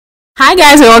Hi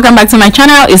guys, and welcome back to my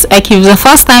channel. It's Ekyz. The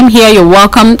first time here, you're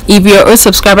welcome. If you're a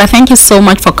subscriber, thank you so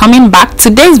much for coming back.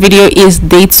 Today's video is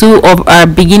day 2 of our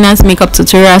beginners makeup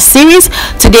tutorial series.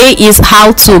 Today is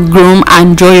how to groom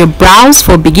and draw your brows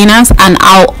for beginners, and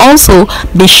I'll also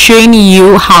be showing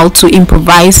you how to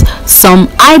improvise some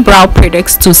eyebrow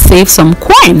products to save some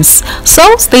coins.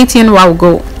 So stay tuned while we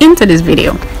go into this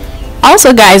video.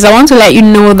 Also guys, I want to let you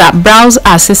know that brows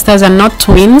are sisters and not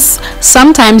twins.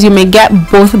 Sometimes you may get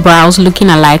both brows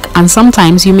looking alike and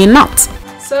sometimes you may not.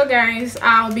 So guys,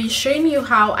 I'll be showing you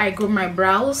how I groom my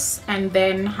brows and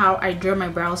then how I draw my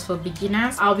brows for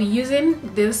beginners. I'll be using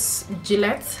this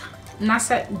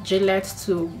NASA Gillette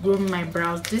to groom my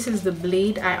brows. This is the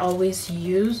blade I always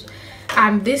use,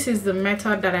 and this is the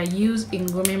method that I use in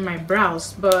grooming my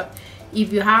brows. But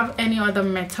if you have any other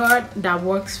method that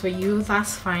works for you,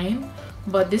 that's fine,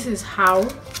 but this is how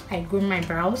I groom my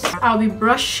brows. I'll be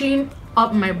brushing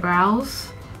up my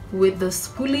brows with the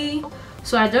spoolie,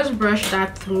 so I just brush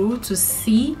that through to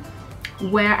see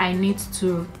where I need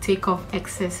to take off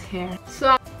excess hair.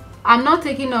 So I'm not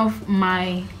taking off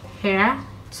my hair,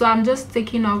 so I'm just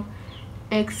taking off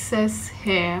excess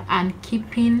hair and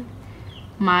keeping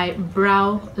my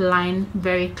brow line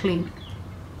very clean.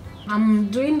 I'm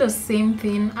doing the same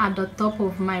thing at the top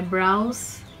of my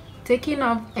brows, taking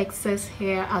off excess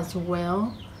hair as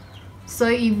well. So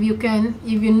if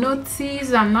you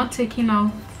notice, I'm not taking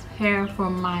off hair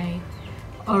from my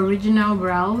original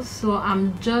brows, so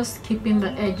I'm just keeping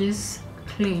the edges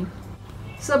clean.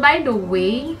 So by the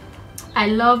way, I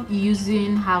love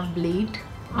using half blade.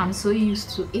 I'm so used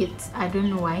to it, I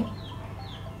don't know why,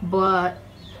 but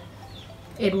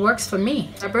it works for me.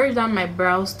 I brush down my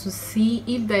brows to see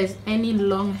if there's any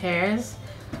long hairs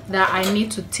that I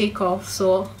need to take off.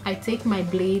 So I take my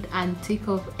blade and take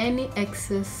off any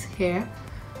excess hair,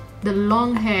 the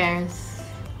long hairs.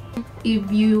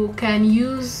 If you can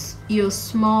use your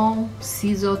small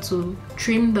scissor to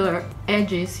trim the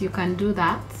edges, you can do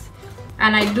that.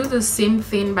 And I do the same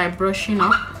thing by brushing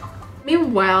up.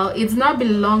 Meanwhile, it's not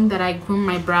been long that I groom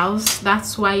my brows.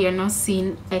 That's why you're not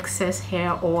seeing excess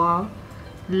hair or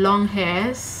long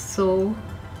hairs. So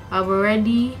I've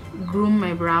already groomed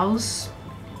my brows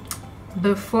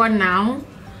before now,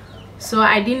 so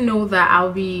I didn't know that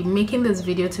I'll be making this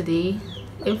video today.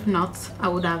 If not, I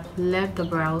would have left the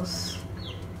brows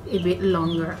a bit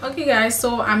longer. Okay guys,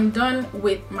 so I'm done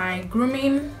with my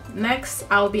grooming. Next,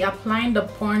 I'll be applying the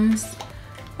Pond's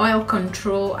oil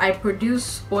control. I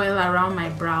produce oil around my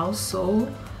brows,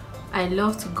 so I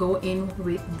love to go in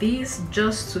with this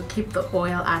just to keep the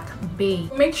oil at bay.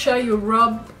 Make sure you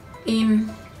rub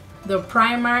in the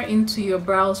primer into your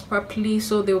brows properly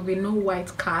so there will be no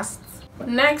white casts.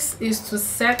 Next is to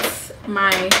set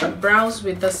my brows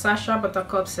with the Sacha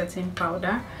Buttercup setting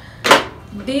powder.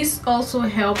 This also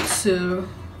helps to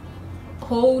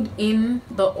hold in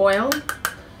the oil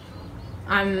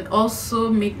and also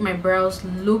make my brows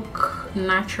look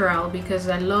natural, because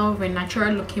I love a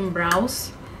natural looking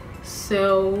brows.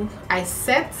 So I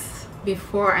set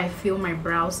before I fill my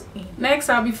brows in. Next,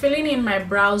 I'll be filling in my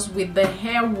brows with the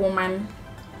Airwoman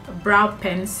brow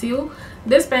pencil.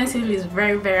 This pencil is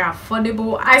very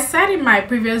affordable. I said in my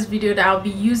previous video that I'll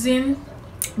be using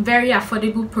very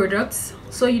affordable products,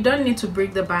 so you don't need to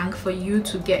break the bank for you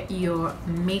to get your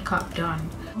makeup done.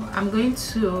 I'm going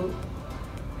to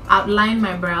outline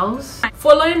my brows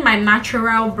following my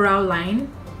natural brow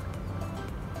line.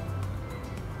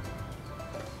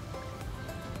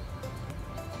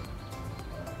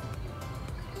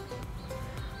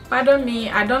 Pardon me,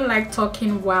 I don't like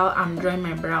talking while I'm drawing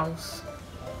my brows.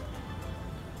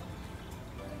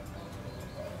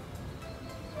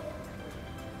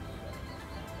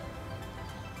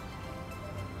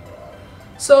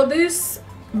 So this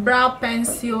brow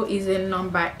pencil is in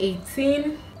number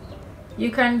 18.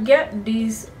 You can get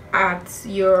this at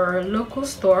your local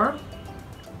store.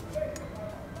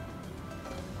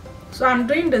 So I'm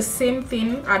doing the same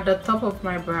thing at the top of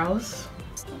my brows.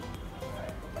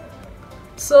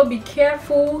 So be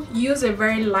careful, use a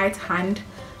very light hand.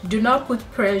 Do not put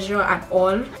pressure at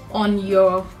all on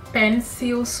your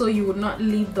pencil so you will not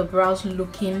leave the brows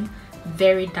looking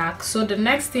very dark. So the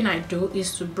next thing I do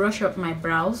is to brush up my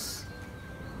brows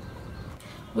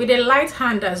with a light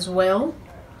hand as well.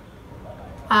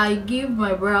 I give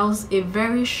my brows a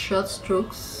very short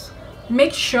strokes.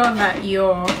 Make sure that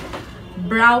your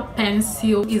brow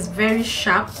pencil is very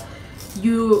sharp.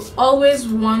 You always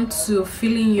want to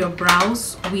fill in your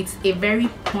brows with a very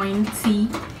pointy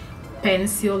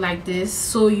pencil like this,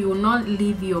 so you will not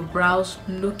leave your brows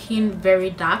looking very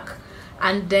dark,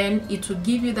 and then it will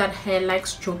give you that hair-like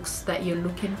strokes that you're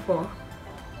looking for.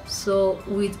 So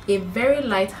with a very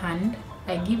light hand,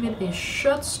 I give it a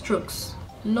short strokes,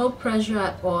 no pressure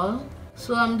at all.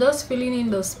 So I'm just filling in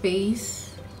the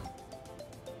space.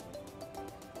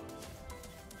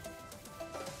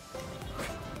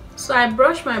 So I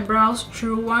brush my brows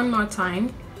through one more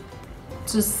time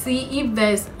to see if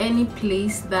there's any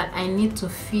place that I need to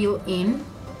fill in,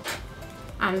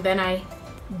 and then I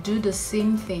do the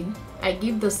same thing. I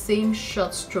give the same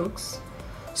short strokes.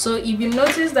 So if you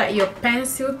notice that your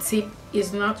pencil tip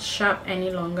is not sharp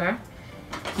any longer,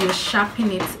 you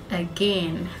sharpen it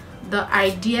again. The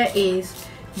idea is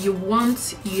you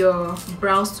want your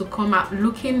brows to come out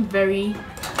looking very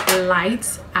light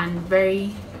and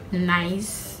very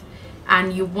nice,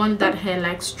 and you want that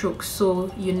hair-like stroke,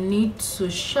 so you need to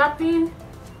sharpen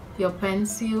your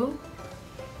pencil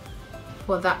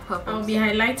for that purpose. I'll be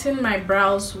highlighting my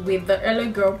brows with the LA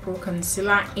Girl Pro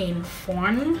Concealer in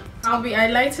Fwan. I'll be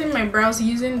highlighting my brows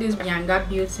using this Younger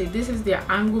Beauty. This is their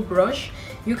angle brush.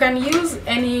 You can use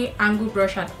any angle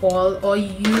brush at all, or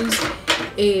use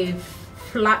a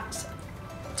flat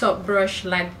top brush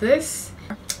like this.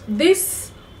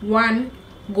 This one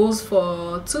goes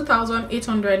for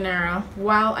 2,800 naira,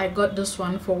 while I got this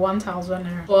one for 1,000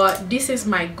 naira. But this is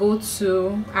my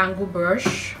go-to angle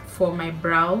brush for my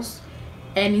brows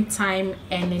anytime,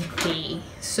 any day.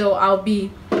 So I'll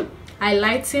be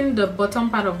highlighting the bottom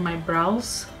part of my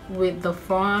brows with the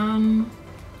fwan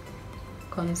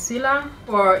concealer.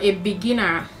 For a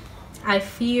beginner, I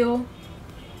feel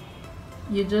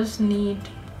you just need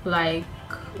like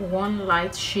one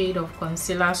light shade of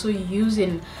concealer, so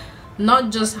using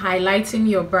not just highlighting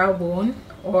your brow bone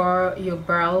or your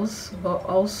brows, but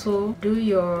also do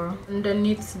your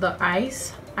underneath the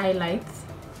eyes highlights.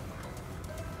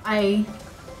 I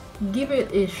give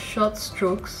it a short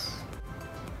strokes.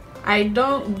 I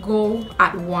don't go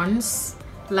at once,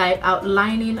 like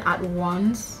outlining at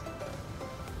once,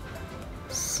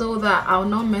 so that I'll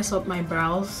not mess up my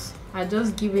brows. I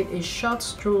just give it a short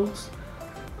strokes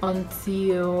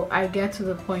until I get to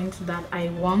the point that I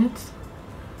want.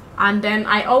 And then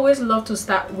I always love to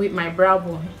start with my brow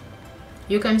bone.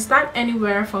 You can start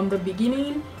anywhere from the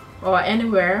beginning or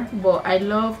anywhere, but I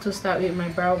love to start with my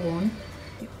brow bone.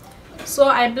 So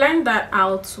I blend that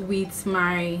out with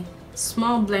my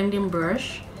small blending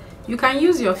brush. You can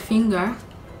use your finger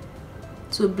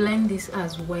to blend this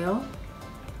as well.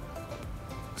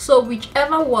 So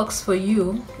whichever works for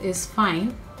you is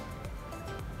fine,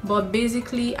 but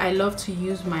basically I love to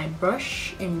use my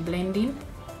brush in blending,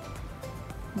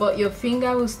 but your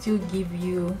finger will still give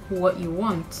you what you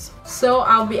want. So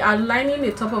I'll be outlining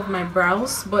the top of my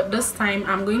brows, but this time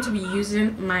I'm going to be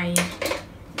using my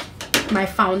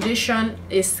foundation,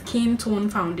 a skin tone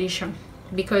foundation,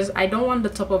 because I don't want the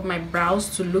top of my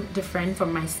brows to look different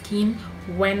from my skin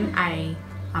when I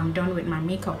am done with my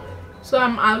makeup. So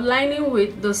I'm outlining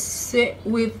with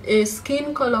a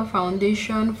skin color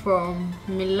foundation from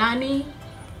Milani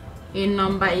in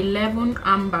number 11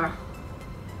 Amber.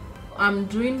 I'm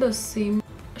doing the same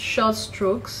short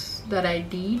strokes that I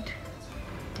did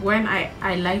when I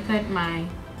highlighted my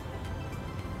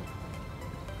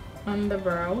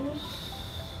underbrows.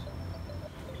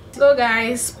 So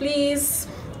guys, please,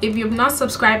 if you've not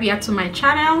subscribed yet to my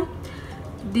channel,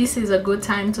 this is a good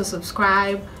time to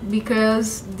subscribe,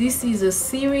 because this is a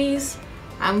series.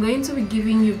 I'm going to be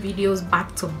giving you videos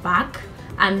back to back,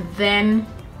 and then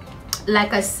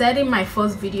like I said in my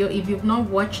first video, if you've not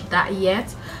watched that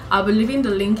yet, I'll be leaving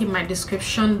the link in my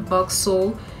description box,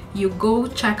 so you go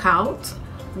check out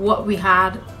what we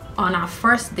had on our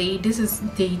first day. This is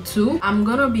day 2. I'm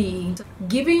gonna be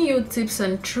giving you tips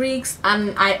and tricks,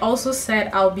 and I also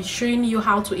said I'll be showing you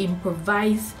how to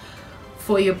improvise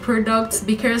for your products,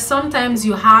 because sometimes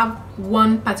you have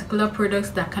one particular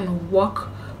product that can work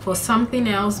for something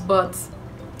else, but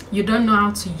you don't know how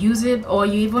to use it, or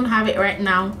you even have it right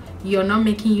now, you're not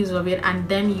making use of it, and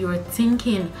then you're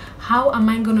thinking, how am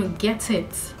I gonna get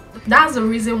it? That's the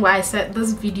reason why I said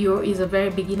this video is a very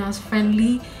beginners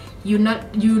friendly. You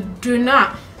do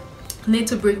not need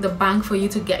to break the bank for you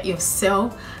to get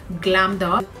yourself glammed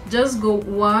up. Just go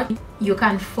watch. You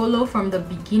can follow from the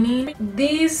beginning.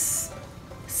 This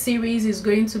series is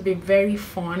going to be very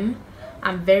fun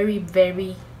and very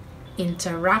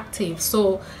interactive,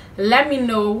 so let me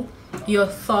know your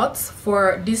thoughts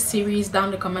for this series down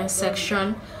the comment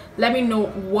section. Let me know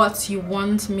what you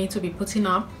want me to be putting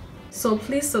up. So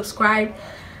please subscribe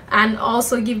and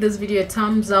also give this video a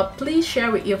thumbs up. Please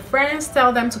share with your friends,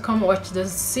 tell them to come watch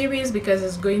this series, because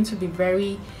it's going to be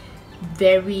very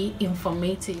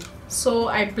informative. So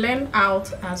I blend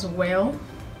out as well.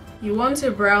 You want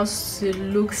your brows to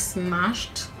look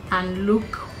snatched and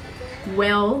look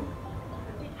well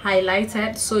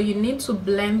highlighted, so you need to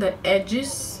blend the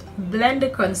edges, blend the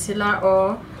concealer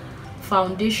or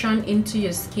foundation into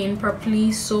your skin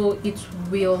properly so it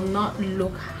will not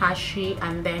look hashy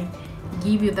and then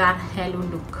give you that halo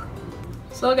look.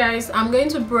 So guys, I'm going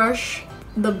to brush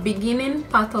the beginning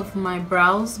part of my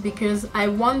brows because I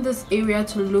want this area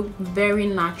to look very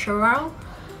natural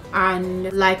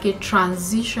and like a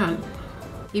transition.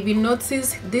 If you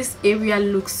notice, this area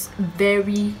looks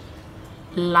very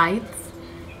light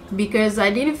because I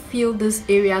didn't fill this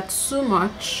area too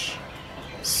much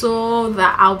so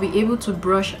that I'll be able to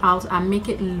brush out and make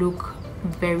it look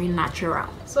very natural.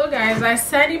 So guys, I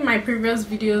said in my previous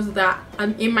videos that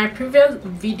I'm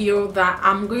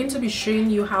going to be showing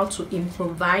you how to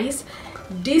improvise.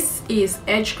 This is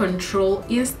edge control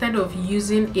instead of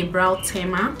using a brow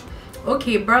tamer.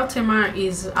 Okay, brow tamer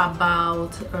is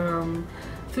about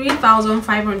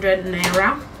 3,500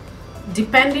 naira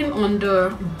depending on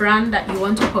the brand that you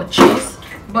want to purchase,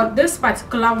 but this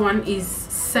particular one is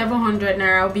 700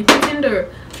 naira. I'll be putting the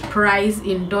price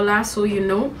in dollars so you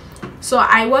know. So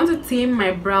I want to tame my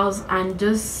brows and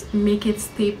just make it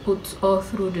stay put all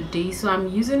through the day, so I'm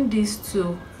using this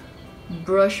to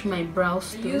brush my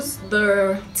brows. Use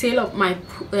the tail of my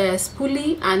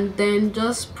spoolie and then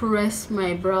just press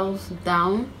my brows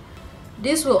down.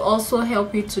 This will also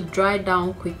help you to dry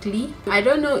down quickly. I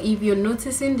don't know if you're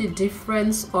noticing the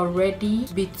difference already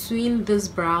between these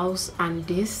brows and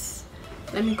this.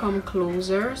 Let me come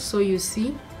closer so you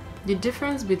see the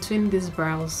difference between these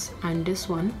brows and this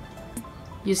one.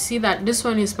 You see that this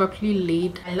one is properly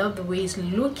laid. I love the way it's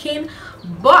looking,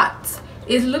 but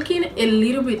it's looking a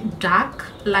little bit dark.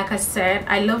 Like I said,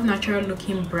 I love natural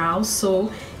looking brows,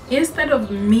 so instead of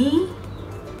me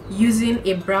using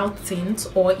a brow tint,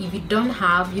 or if you don't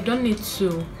have, you don't need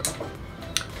to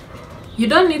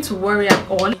worry at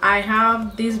all. I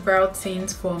have this brow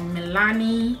tint from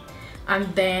Milani, and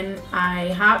then I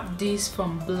have this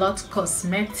from Blot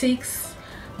Cosmetics,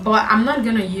 but I'm not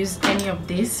gonna use any of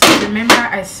this. Remember,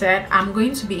 I said I'm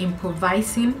going to be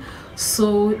improvising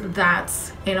so that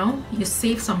you know you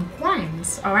save some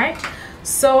coins. All right,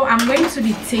 so I'm going to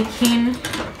be taking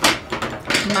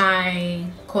my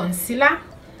concealer,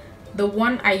 the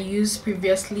one I used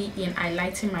previously in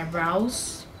highlighting my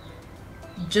brows,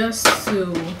 just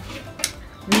to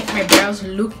make my brows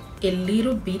look a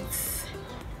little bit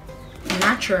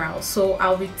natural. So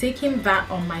I'll be taking that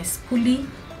on my spoolie.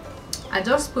 I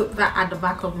just put that at the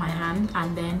back of my hand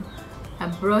and then I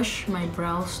brush my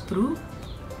brows through.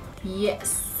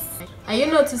 Yes, are you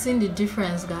noticing the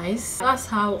difference, guys? That's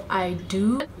how I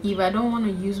do if I don't want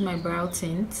to use my brow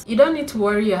tint. You don't need to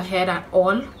worry your head at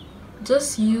all.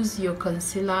 Just use your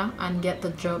concealer and get the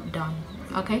job done.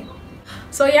 Okay,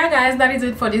 so yeah guys, that is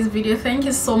it for this video. Thank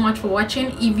you so much for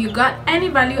watching. If you got any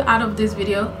value out of this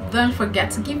video, don't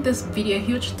forget to give this video a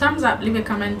huge thumbs up, leave a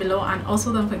comment below, and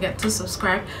also don't forget to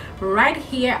subscribe right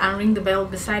here and ring the bell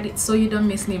beside it so you don't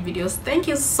miss new videos. Thank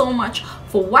you so much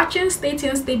for watching. Stay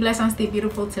tuned, stay blessed, and stay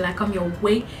beautiful till I come your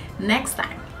way next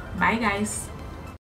time. Bye guys.